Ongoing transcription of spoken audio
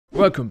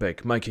Welcome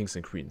back, my kings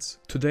and queens.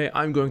 Today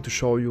I'm going to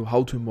show you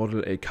how to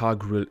model a car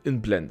grille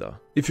in Blender.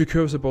 If you're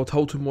curious about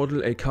how to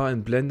model a car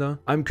in Blender,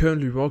 I'm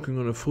currently working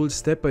on a full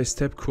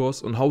step-by-step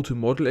course on how to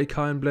model a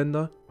car in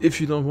Blender.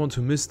 If you don't want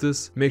to miss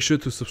this, make sure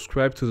to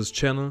subscribe to this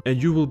channel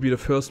and you will be the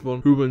first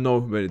one who will know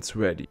when it's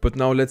ready. But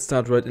now let's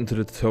start right into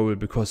the tutorial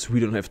because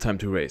we don't have time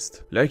to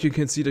waste. Like you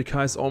can see, the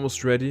car is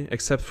almost ready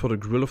except for the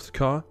grille of the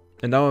car.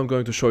 And now I'm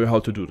going to show you how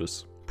to do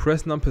this.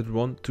 Press numpad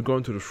 1 to go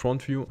into the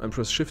front view and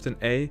press Shift and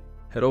A,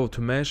 head over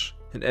to Mesh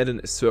and add in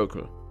a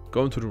circle.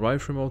 Go into the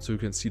wireframe mode so you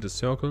can see the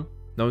circle.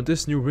 Now in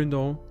this new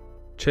window,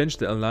 change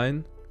the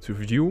align to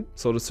view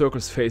so the circle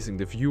is facing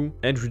the view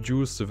and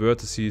reduce the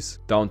vertices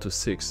down to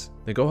 6.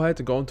 Then go ahead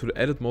and go into the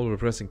edit mode by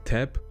pressing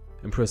tab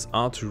and press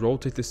R to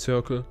rotate the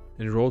circle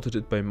and rotate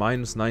it by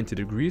 -90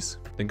 degrees.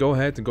 Then go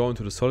ahead and go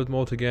into the solid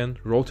mode again,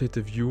 rotate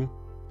the view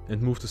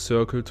and move the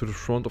circle to the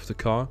front of the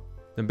car.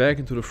 Then back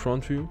into the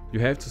front view, you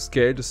have to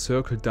scale the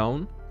circle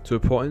down to a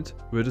point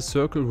where the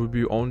circle will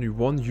be only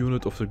one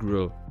unit of the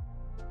grille.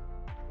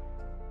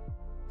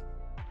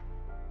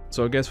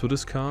 So I guess for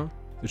this car,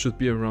 it should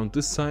be around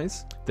this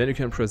size. Then you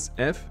can press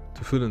F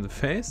to fill in the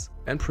face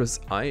and press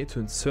I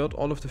to insert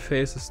all of the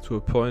faces to a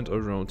point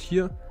around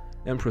here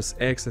and press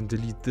X and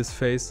delete this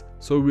face,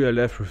 so we are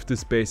left with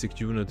this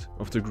basic unit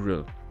of the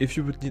grille. If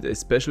you would need a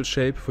special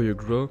shape for your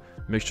grille,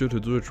 make sure to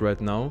do it right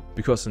now,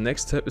 because the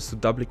next step is to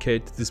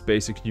duplicate this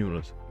basic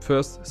unit.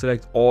 First,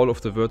 select all of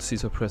the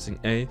vertices by pressing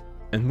A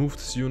and move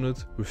this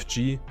unit with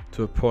G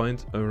to a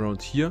point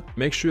around here.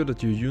 Make sure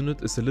that your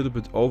unit is a little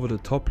bit over the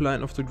top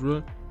line of the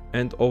grille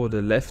and over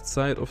the left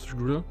side of the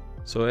grille.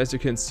 So as you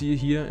can see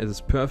here, it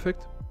is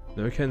perfect.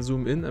 Now you can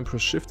zoom in and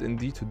press Shift and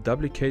D to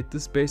duplicate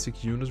this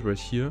basic unit right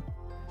here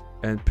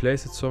and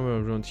place it somewhere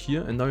around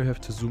here. And now you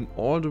have to zoom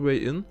all the way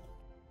in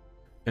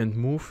and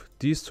move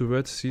these two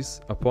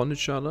vertices upon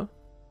each other.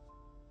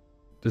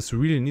 This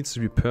really needs to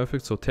be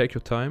perfect, so take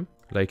your time,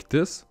 like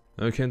this.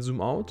 Now you can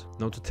zoom out.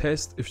 Now to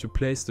test if you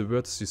place the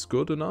vertices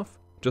good enough,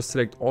 just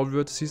select all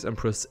vertices and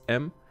press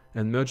M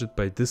and merge it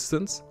by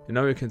distance. And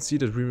now you can see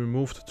that we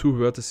removed two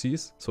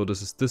vertices. So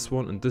this is this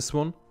one and this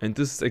one. And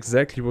this is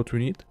exactly what we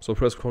need. So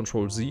press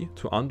Ctrl Z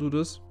to undo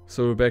this.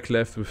 So we're back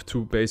left with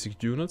two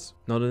basic units.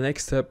 Now the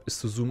next step is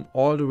to zoom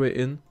all the way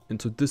in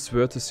into this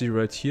vertice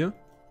right here.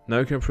 Now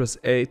you can press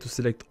A to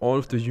select all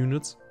of the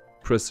units.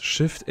 Press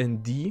Shift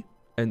and D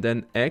and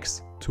then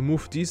X to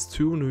move these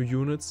two new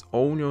units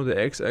only on the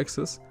X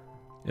axis.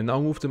 And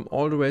now move them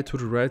all the way to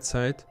the right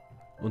side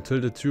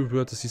until the two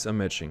vertices are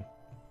matching.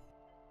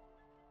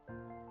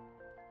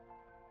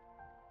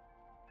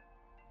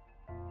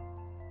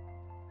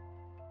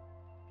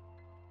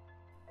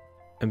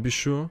 And be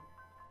sure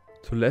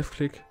to left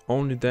click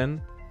only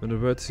then when the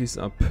vertices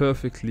are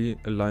perfectly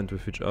aligned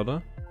with each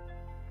other.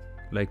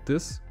 Like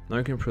this. Now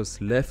you can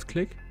press left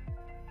click.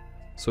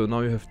 So now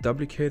you have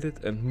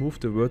duplicated and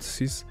moved the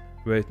vertices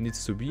where it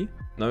needs to be.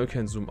 Now you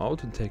can zoom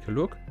out and take a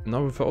look.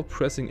 Now without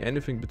pressing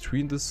anything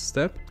between this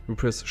step, we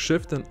press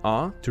Shift and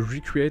R to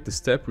recreate the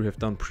step we have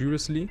done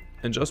previously.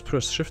 And just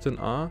press Shift and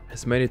R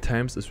as many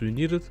times as we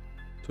need it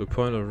to a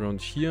point around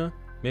here.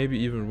 Maybe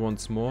even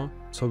once more,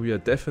 so we are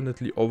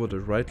definitely over the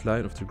right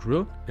line of the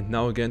grille. And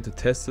now again to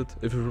test it,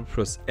 if we will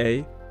press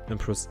A and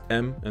press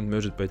M and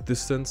merge it by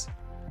distance,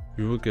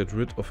 we will get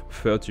rid of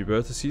 30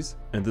 vertices,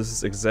 and this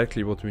is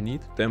exactly what we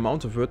need. The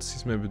amount of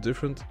vertices may be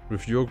different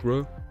with your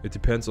grille, it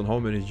depends on how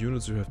many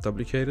units you have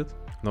duplicated.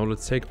 Now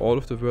let's take all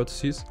of the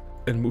vertices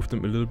and move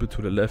them a little bit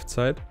to the left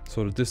side,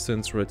 so the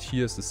distance right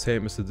here is the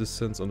same as the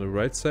distance on the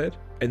right side.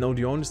 And now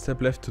the only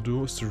step left to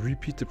do is to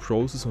repeat the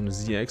process on the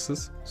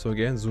Z-axis. So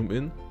again, zoom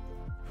in.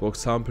 For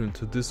example,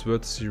 into this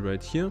vertex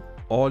right here,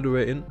 all the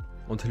way in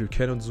until you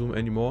cannot zoom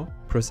anymore.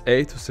 Press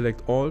A to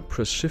select all,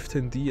 press Shift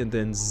and D and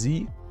then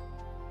Z,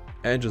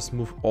 and just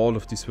move all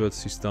of these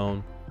vertices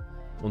down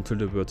until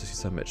the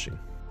vertices are matching.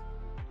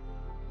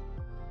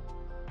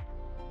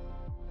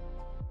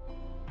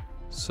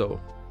 So,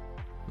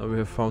 now we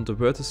have found the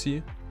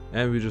vertice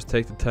and we just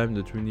take the time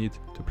that we need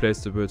to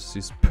place the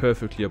vertices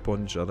perfectly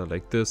upon each other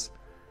like this.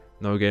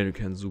 Now again you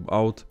can zoom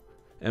out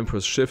and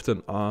press Shift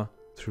and R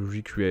to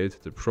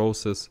recreate the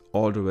process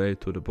all the way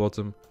to the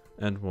bottom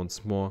and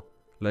once more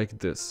like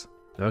this.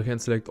 Now I can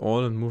select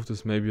all and move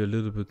this maybe a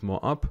little bit more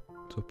up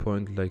to a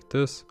point like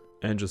this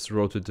and just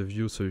rotate the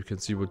view so you can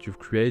see what you've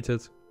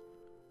created.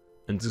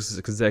 And this is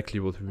exactly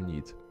what we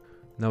need.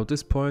 Now at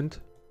this point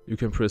you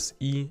can press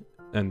E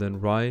and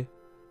then Y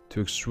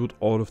to extrude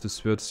all of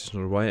these vertices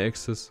on the Y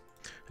axis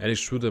and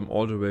extrude them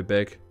all the way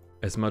back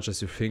as much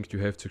as you think you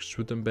have to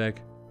extrude them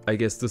back. I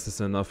guess this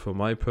is enough for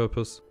my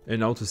purpose.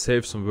 And now to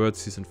save some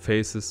vertices and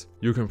faces,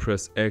 you can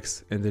press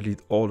X and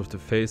delete all of the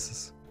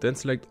faces. Then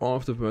select all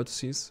of the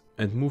vertices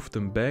and move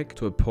them back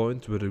to a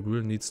point where the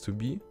grille needs to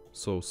be.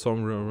 So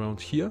somewhere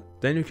around here.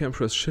 Then you can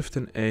press Shift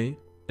and A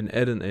and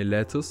add in a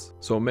lattice.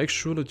 So make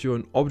sure that you're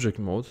in object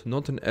mode,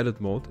 not in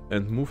edit mode,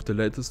 and move the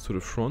lattice to the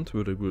front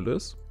where the grille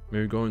is.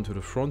 Maybe go into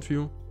the front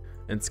view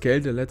and scale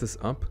the lattice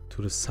up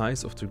to the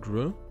size of the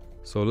grille.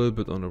 So a little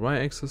bit on the Y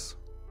axis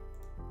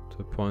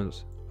to a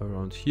point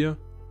around here,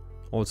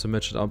 also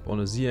match it up on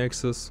a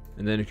Z-axis,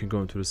 and then you can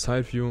go into the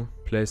side view,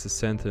 place the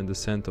center in the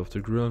center of the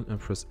grill and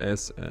press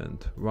S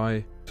and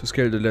Y to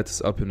scale the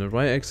lattice up in the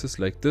Y-axis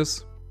like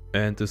this,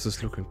 and this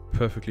is looking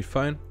perfectly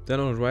fine. Then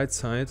on the right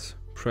side,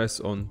 press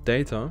on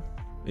data,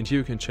 and here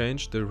you can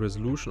change the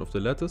resolution of the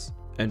lattice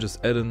and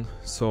just add in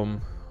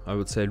some, I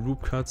would say,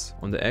 loop cuts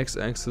on the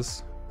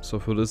X-axis. So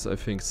for this I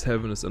think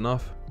 7 is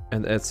enough,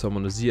 and add some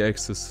on the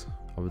Z-axis.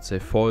 I would say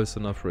 4 is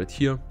enough right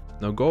here.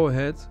 Now go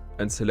ahead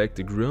and select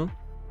the grill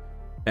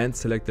and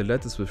select the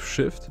lattice with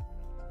Shift.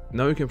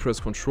 Now you can press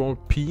Ctrl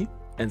P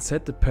and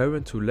set the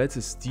parent to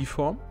lattice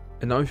deform.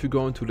 And now if you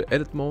go into the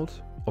edit mode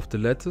of the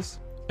lattice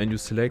and you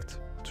select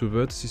 2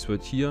 vertices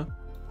right here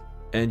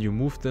and you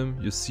move them,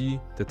 you see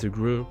that the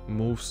grill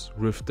moves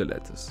with the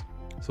lattice.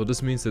 So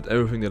this means that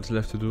everything that's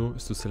left to do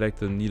is to select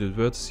the needed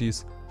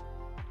vertices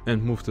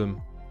and move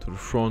them to the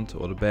front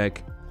or the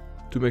back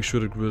to make sure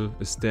the grill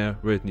is there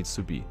where it needs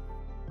to be.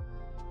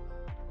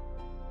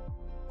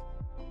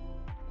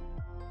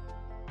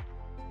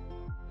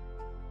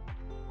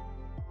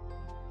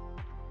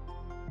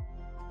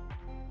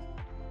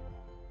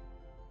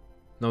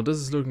 Now this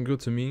is looking good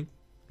to me.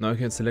 Now you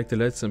can select the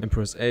lattice and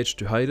press H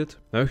to hide it.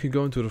 Now you can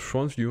go into the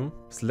front view,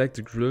 select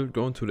the grill,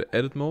 go into the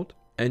edit mode,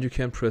 and you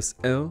can press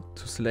L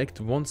to select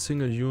one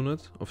single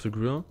unit of the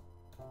grill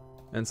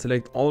and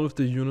select all of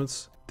the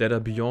units that are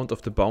beyond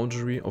of the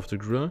boundary of the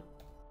grill.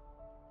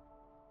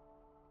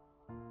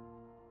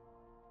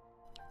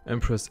 And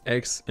press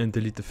X and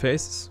delete the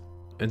faces.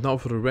 And now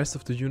for the rest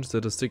of the units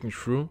that are sticking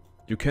through,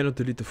 you cannot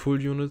delete the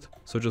full unit,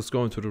 so just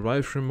go into the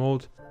wireframe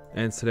mode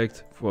and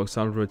select, for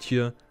example right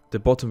here, the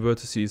bottom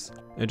vertices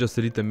and just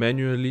delete them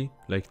manually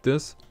like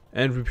this,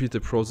 and repeat the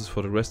process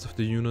for the rest of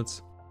the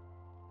units.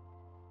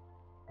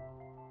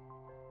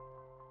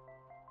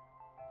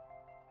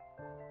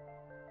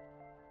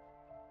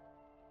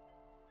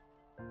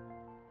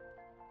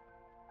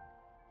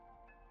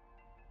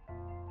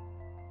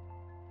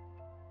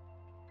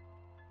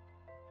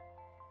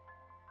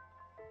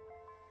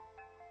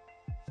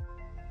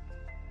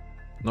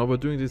 Now by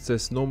doing this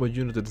there's no more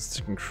unit that is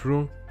sticking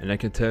through, and I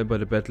can tell by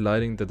the bad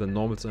lighting that the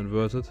normals are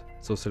inverted.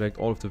 So select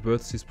all of the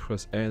vertices,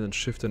 press A and then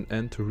Shift and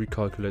N to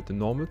recalculate the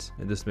normals,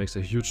 and this makes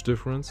a huge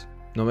difference.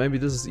 Now maybe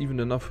this is even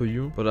enough for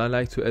you, but I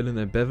like to add in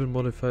a bevel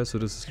modifier so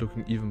this is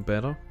looking even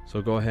better.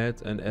 So go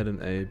ahead and add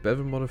in a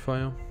bevel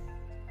modifier.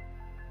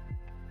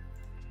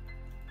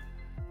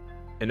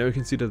 And now you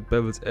can see that it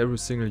bevels every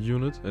single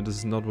unit, and this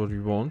is not what we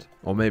want.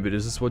 Or maybe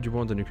this is what you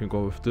want and you can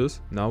go with this.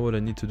 Now what I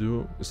need to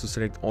do is to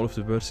select all of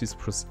the vertices,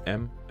 press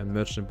M and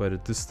merge them by the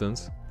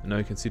distance. And now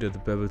you can see that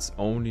it bevels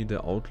only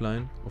the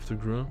outline of the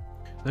grill.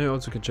 Now you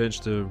also can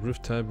change the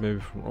rift type, maybe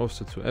from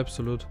offset to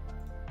absolute,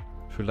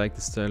 if you like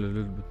the style a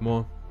little bit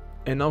more.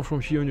 And now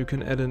from here you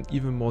can add in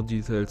even more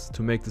details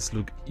to make this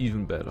look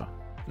even better.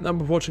 Now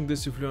by watching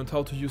this you've learned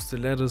how to use the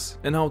lattice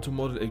and how to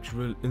model a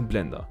grill in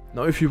Blender.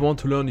 Now if you want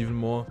to learn even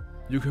more,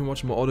 you can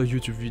watch my other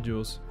YouTube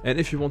videos, and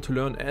if you want to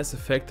learn as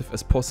effective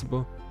as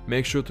possible,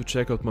 make sure to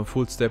check out my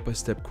full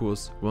step-by-step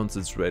course once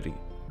it's ready.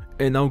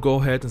 And now go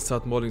ahead and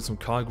start modeling some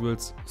car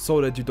grills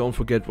so that you don't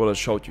forget what I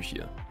showed you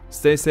here.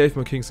 Stay safe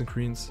my kings and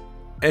queens,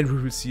 and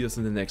we will see us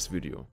in the next video.